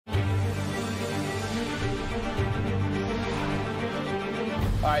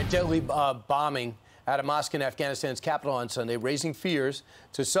All right, deadly bombing out of Moscow in Afghanistan's capital on Sunday, raising fears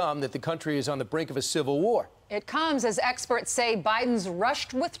to some that the country is on the brink of a civil war. It comes as experts say Biden's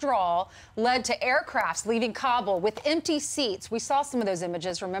rushed withdrawal led to aircrafts leaving Kabul with empty seats. We saw some of those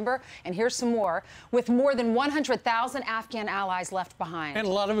images, remember? And here's some more, with more than 100,000 Afghan allies left behind. And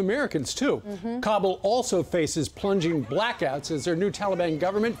a lot of Americans, too. Kabul also faces plunging blackouts as their new Taliban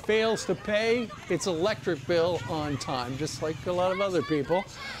government fails to pay its electric bill on time, just like a lot of other people.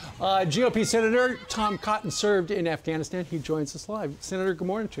 GOP Senator Tom Cotton served in Afghanistan. He joins us live. Senator, good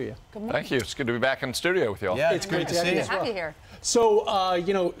morning to you. Good morning. Thank you. It's good to be back in the studio with you all. Yeah, It's great to have you as well. Happy here. So,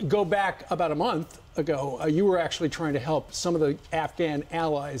 you know, go back about a month ago, you were actually trying to help some of the Afghan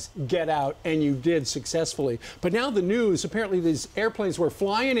allies get out, and you did successfully. But now the news, apparently these airplanes were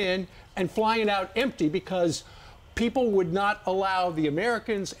flying in and flying out empty because people would not allow the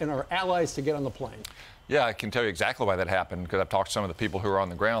Americans and our allies to get on the plane. Yeah, I can tell you exactly why that happened, because I've talked to some of the people who are on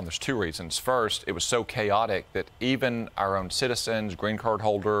the ground. There's two reasons. First, it was so chaotic that even our own citizens, green card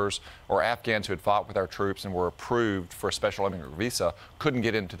holders, or Afghans who had fought with our troops and were approved for a special immigrant visa couldn't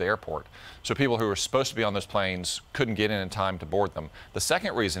get into the airport. So people who were supposed to be on those planes couldn't get in time to board them. The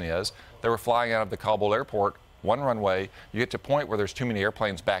second reason is they were flying out of the Kabul airport one runway. You get to a point where there's too many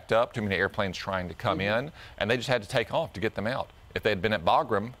airplanes backed up, too many airplanes trying to come in, and they just had to take off to get them out. If they had been at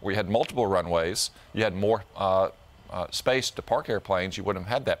Bagram, where you had multiple runways, you had more space to park airplanes, you wouldn't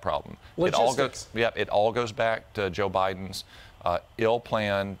have had that problem. Logistics. It all goes back to Joe Biden's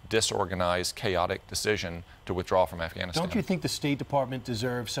ill-planned, disorganized, chaotic decision to withdraw from Afghanistan. Don't you think the State Department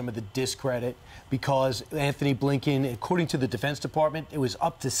deserves some of the discredit? Because Anthony Blinken, according to the Defense Department, it was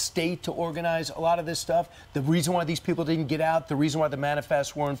up to state to organize a lot of this stuff. The reason why these people didn't get out, the reason why the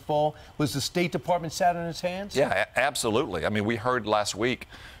manifests weren't full, was the State Department sat on its hands? Yeah, absolutely. I mean, we heard last week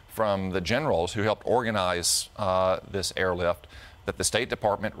from the generals who helped organize this airlift that the State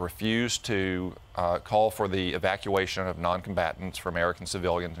Department refused to call for the evacuation of non-combatants for American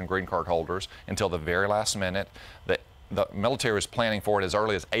civilians and green card holders until the very last minute. The military was planning for it as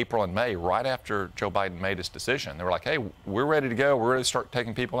early as April and May, right after Joe Biden made his decision. They were like, hey, we're ready to go. We're ready to start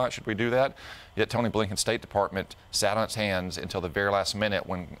taking people out. Should we do that? Yet Tony Blinken's State Department sat on its hands until the very last minute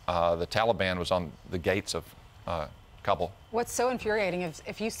when the Taliban was on the gates of Kabul. What's so infuriating is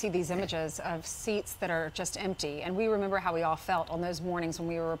if you see these images of seats that are just empty, and we remember how we all felt on those mornings when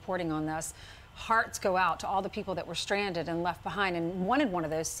we were reporting on this. Hearts go out to all the people that were stranded and left behind and wanted one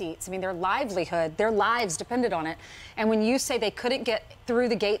of those seats. I mean, their livelihood, their lives depended on it. And when you say they couldn't get through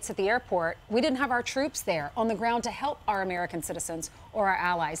the gates at the airport, we didn't have our troops there on the ground to help our American citizens or our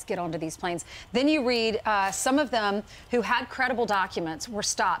allies get onto these planes. Then you read some of them who had credible documents were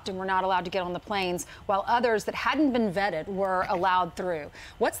stopped and were not allowed to get on the planes, while others that hadn't been vetted were allowed through.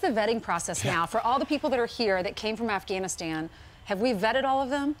 What's the vetting process now for all the people that are here that came from Afghanistan? Have we vetted all of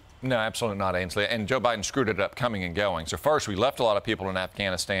them? No, absolutely not, Ainsley. And Joe Biden screwed it up coming and going. So first, we left a lot of people in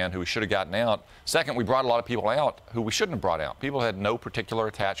Afghanistan who we should have gotten out. Second, we brought a lot of people out who we shouldn't have brought out. People who had no particular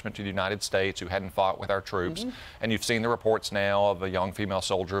attachment to the United States, who hadn't fought with our troops. And you've seen the reports now of a young female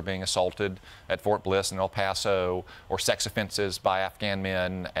soldier being assaulted at Fort Bliss in El Paso, or sex offenses by Afghan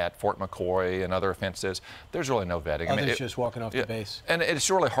men at Fort McCoy and other offenses. There's really no vetting. Others just walking off the base. And it's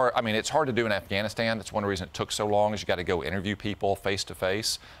really hard. I mean, it's hard to do in Afghanistan. That's one reason it took so long, is you got to go interview people face to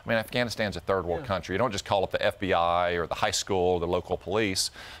face. I mean, Afghanistan's a third world country. You don't just call up the FBI or the high school or the local police.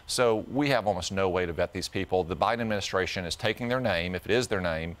 So we have almost no way to vet these people. The Biden administration is taking their name, if it is their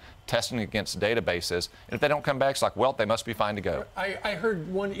name, testing against databases. And if they don't come back, it's like, well, they must be fine to go. I heard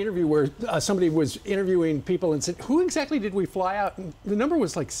one interview where somebody was interviewing people and said, who exactly did we fly out? And the number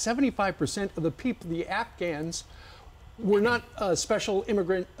was like 75% of the people, the Afghans, were not special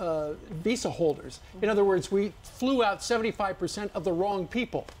immigrant visa holders. In other words, we flew out 75% of the wrong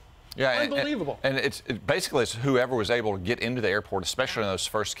people. Yeah, unbelievable. And it's basically it's whoever was able to get into the airport, especially in those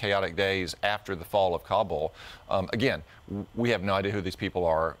first chaotic days after the fall of Kabul. Again, we have no idea who these people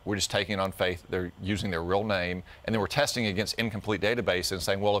are. We're just taking it on faith. They're using their real name, and then we're testing against incomplete databases and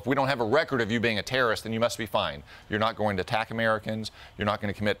saying, well, if we don't have a record of you being a terrorist, then you must be fine. You're not going to attack Americans. You're not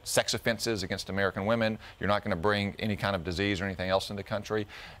going to commit sex offenses against American women. You're not going to bring any kind of disease or anything else into the country.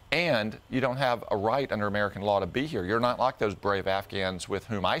 And you don't have a right under American law to be here. You're not like those brave Afghans with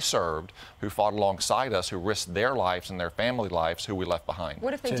whom I served, who fought alongside us, who risked their lives and their family lives, who we left behind.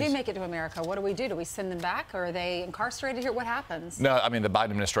 What if they do make it to America? What do we do? Do we send them back, or are they they incarcerated here? What happens? No, I mean, the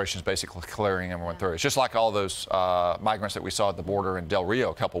Biden administration is basically clearing everyone through. It's just like all those migrants that we saw at the border in Del Rio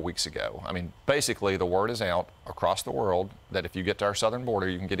a couple weeks ago. I mean, basically, the word is out across the world that if you get to our southern border,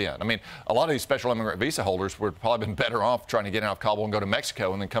 you can get in. I mean, a lot of these special immigrant visa holders would probably been better off trying to get out of Kabul and go to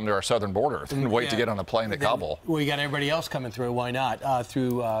Mexico and then come to our southern border than wait to get on a plane at Kabul. Well, you got everybody else coming through. Why not?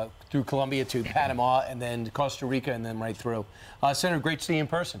 Through Colombia to Panama and then Costa Rica and then right through. Senator, great to see you in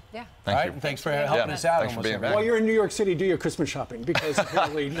person. Yeah. Thank you. And thanks for helping us out. Thanks for being back. While you're in New York City, do your Christmas shopping, because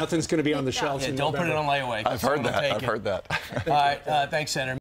apparently nothing's going to be on the shelves in Don't November. put it on layaway. I've heard that. All right. Thanks, Senator.